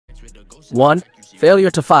1.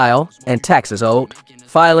 Failure to file and taxes owed.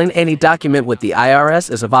 Filing any document with the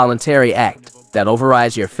IRS is a voluntary act that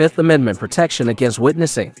overrides your Fifth Amendment protection against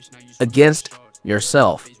witnessing against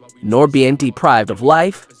yourself, nor being deprived of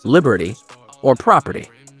life, liberty, or property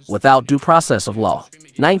without due process of law.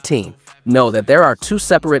 19. Know that there are two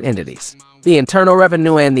separate entities, the Internal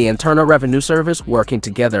Revenue and the Internal Revenue Service, working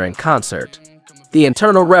together in concert. The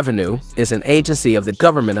Internal Revenue is an agency of the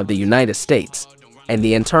government of the United States, and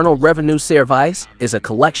the Internal Revenue Service is a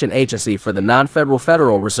collection agency for the non-federal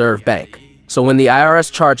Federal Reserve Bank. So when the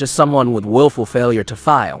IRS charges someone with willful failure to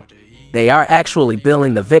file, they are actually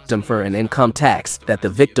billing the victim for an income tax that the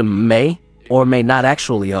victim may or may not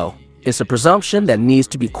actually owe. It's a presumption that needs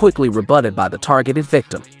to be quickly rebutted by the targeted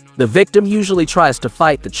victim. The victim usually tries to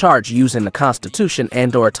fight the charge using the Constitution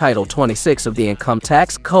and/or Title 26 of the Income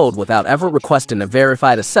Tax Code without ever requesting a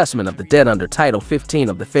verified assessment of the debt under Title 15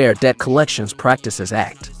 of the Fair Debt Collections Practices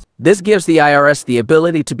Act. This gives the IRS the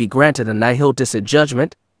ability to be granted a nihil dicet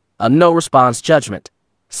judgment, a no-response judgment.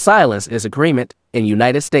 Silence is agreement in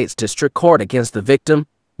United States District Court against the victim,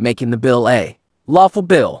 making the bill a lawful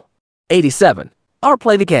bill. 87. Or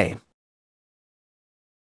play the game.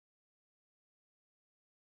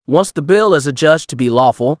 Once the bill is adjudged to be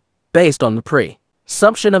lawful, based on the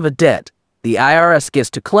presumption of a debt, the IRS gets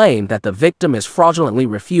to claim that the victim is fraudulently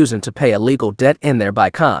refusing to pay a legal debt and thereby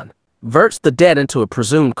converts the debt into a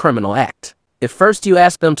presumed criminal act. If first you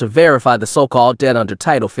ask them to verify the so-called debt under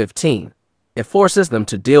Title 15, it forces them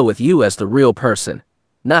to deal with you as the real person,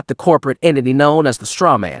 not the corporate entity known as the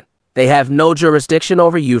straw man. They have no jurisdiction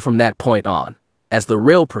over you from that point on, as the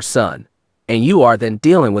real person, and you are then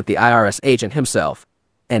dealing with the IRS agent himself,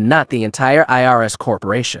 and not the entire IRS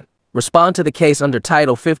corporation. Respond to the case under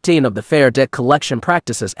Title 15 of the Fair Debt Collection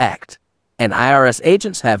Practices Act, and IRS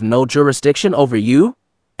agents have no jurisdiction over you,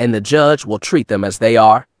 and the judge will treat them as they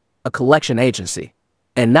are, a collection agency,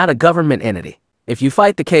 and not a government entity. If you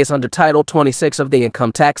fight the case under Title 26 of the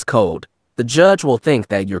Income Tax Code, the judge will think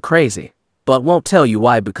that you're crazy, but won't tell you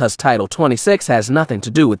why, because Title 26 has nothing to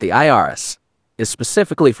do with the IRS. It's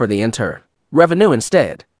specifically for the Internal Revenue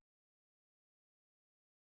instead.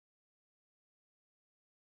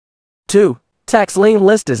 2. Tax lien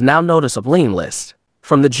list is now notice of lien list.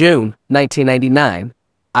 From the June 1999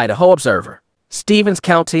 Idaho Observer. Stevens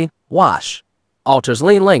County, Wash. Alters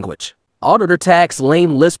lien language. Auditor tax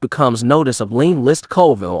lien list becomes notice of lien list.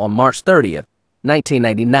 Colville on March 30th,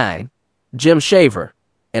 1999. Jim Shaver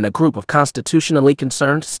and a group of constitutionally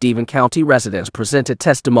concerned Stevens County residents presented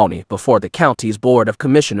testimony before the county's Board of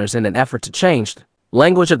Commissioners in an effort to change the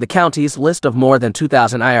language of the county's list of more than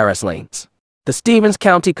 2,000 IRS liens. The Stevens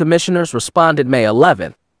County Commissioners responded May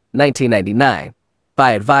 11, 1999,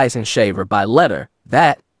 by advising Shaver by letter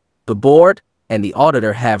that the board and the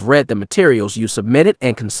auditor have read the materials you submitted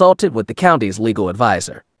and consulted with the county's legal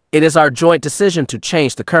advisor. It is our joint decision to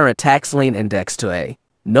change the current tax lien index to a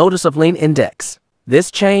notice of lien index.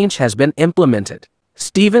 This change has been implemented.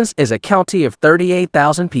 Stevens is a county of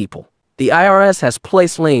 38,000 people. The IRS has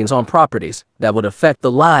placed liens on properties that would affect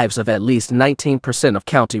the lives of at least 19% of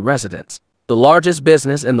county residents. The largest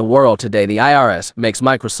business in the world today, the IRS, makes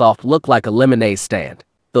Microsoft look like a lemonade stand.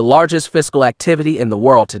 The largest fiscal activity in the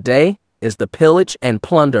world today is the pillage and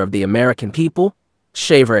plunder of the American people,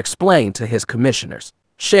 Shaver explained to his commissioners.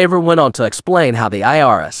 Shaver went on to explain how the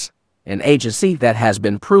IRS, an agency that has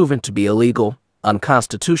been proven to be illegal,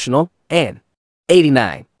 unconstitutional, and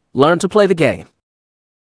 89, learned to play the game.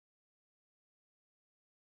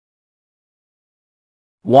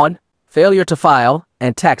 1. Failure to file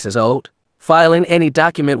and taxes owed. Filing any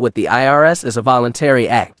document with the IRS is a voluntary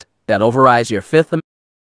act that overrides your Fifth Amendment,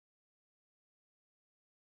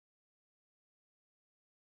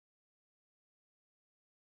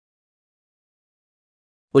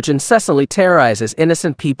 which incessantly terrorizes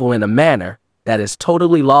innocent people in a manner that is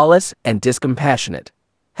totally lawless and discompassionate,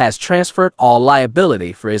 has transferred all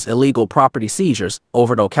liability for his illegal property seizures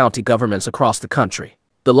over to county governments across the country.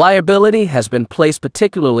 The liability has been placed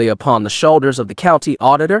particularly upon the shoulders of the county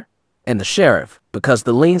auditor and the sheriff because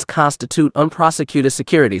the liens constitute unprosecuted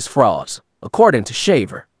securities frauds, according to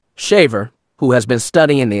Shaver. Shaver, who has been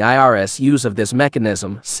studying the IRS use of this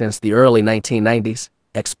mechanism since the early 1990s,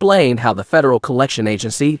 explained how the federal collection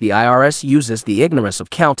agency, the IRS, uses the ignorance of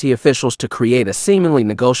county officials to create a seemingly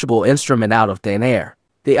negotiable instrument out of thin air.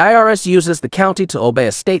 The IRS uses the county to obey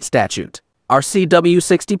a state statute, RCW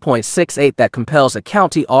 60.68, that compels a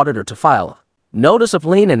county auditor to file a notice of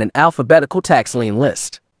lien in an alphabetical tax lien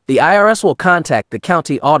list. The IRS will contact the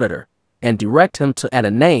county auditor and direct him to add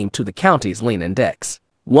a name to the county's lien index.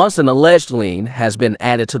 Once an alleged lien has been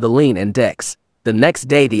added to the lien index, The next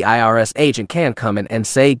day, the IRS agent can come in and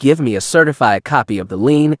say, give me a certified copy of the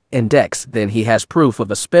lien index. Then he has proof of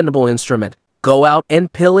a spendable instrument. Go out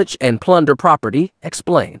and pillage and plunder property,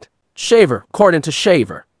 explained Shaver. According to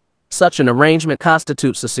Shaver, such an arrangement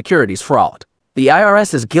constitutes a securities fraud. The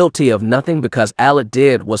IRS is guilty of nothing because all it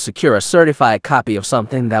did was secure a certified copy of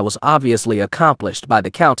something that was obviously accomplished by the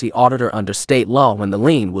county auditor under state law when the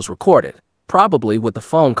lien was recorded, probably with a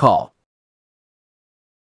phone call.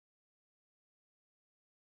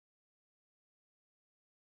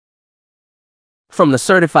 From the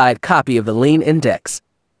certified copy of the lien index,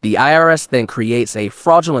 the IRS then creates a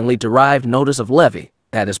fraudulently derived notice of levy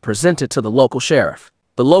that is presented to the local sheriff.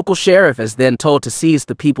 The local sheriff is then told to seize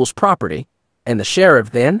the people's property, and the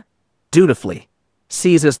sheriff then, dutifully,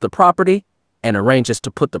 seizes the property and arranges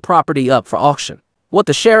to put the property up for auction. What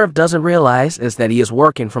the sheriff doesn't realize is that he is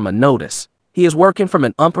working from a notice. He is working from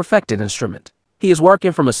an unperfected instrument. He is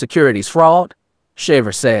working from a securities fraud,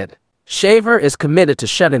 Shaver said. Shaver is committed to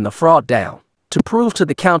shutting the fraud down. To prove to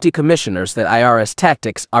the county commissioners that IRS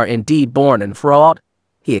tactics are indeed born in fraud,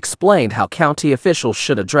 he explained how county officials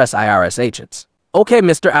should address IRS agents. Okay,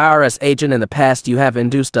 Mr. IRS agent, in the past you have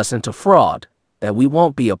induced us into fraud that we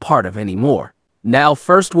won't be a part of anymore. Now,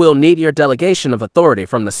 first we'll need your delegation of authority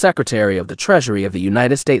from the Secretary of the Treasury of the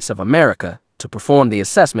United States of America to perform the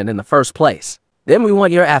assessment in the first place. Then we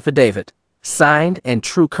want your affidavit, signed and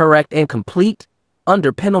true, correct, and complete,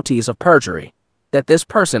 under penalties of perjury, that this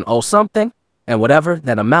person owes something, and whatever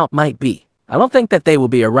that amount might be. I don't think that they will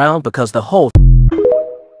be around because the whole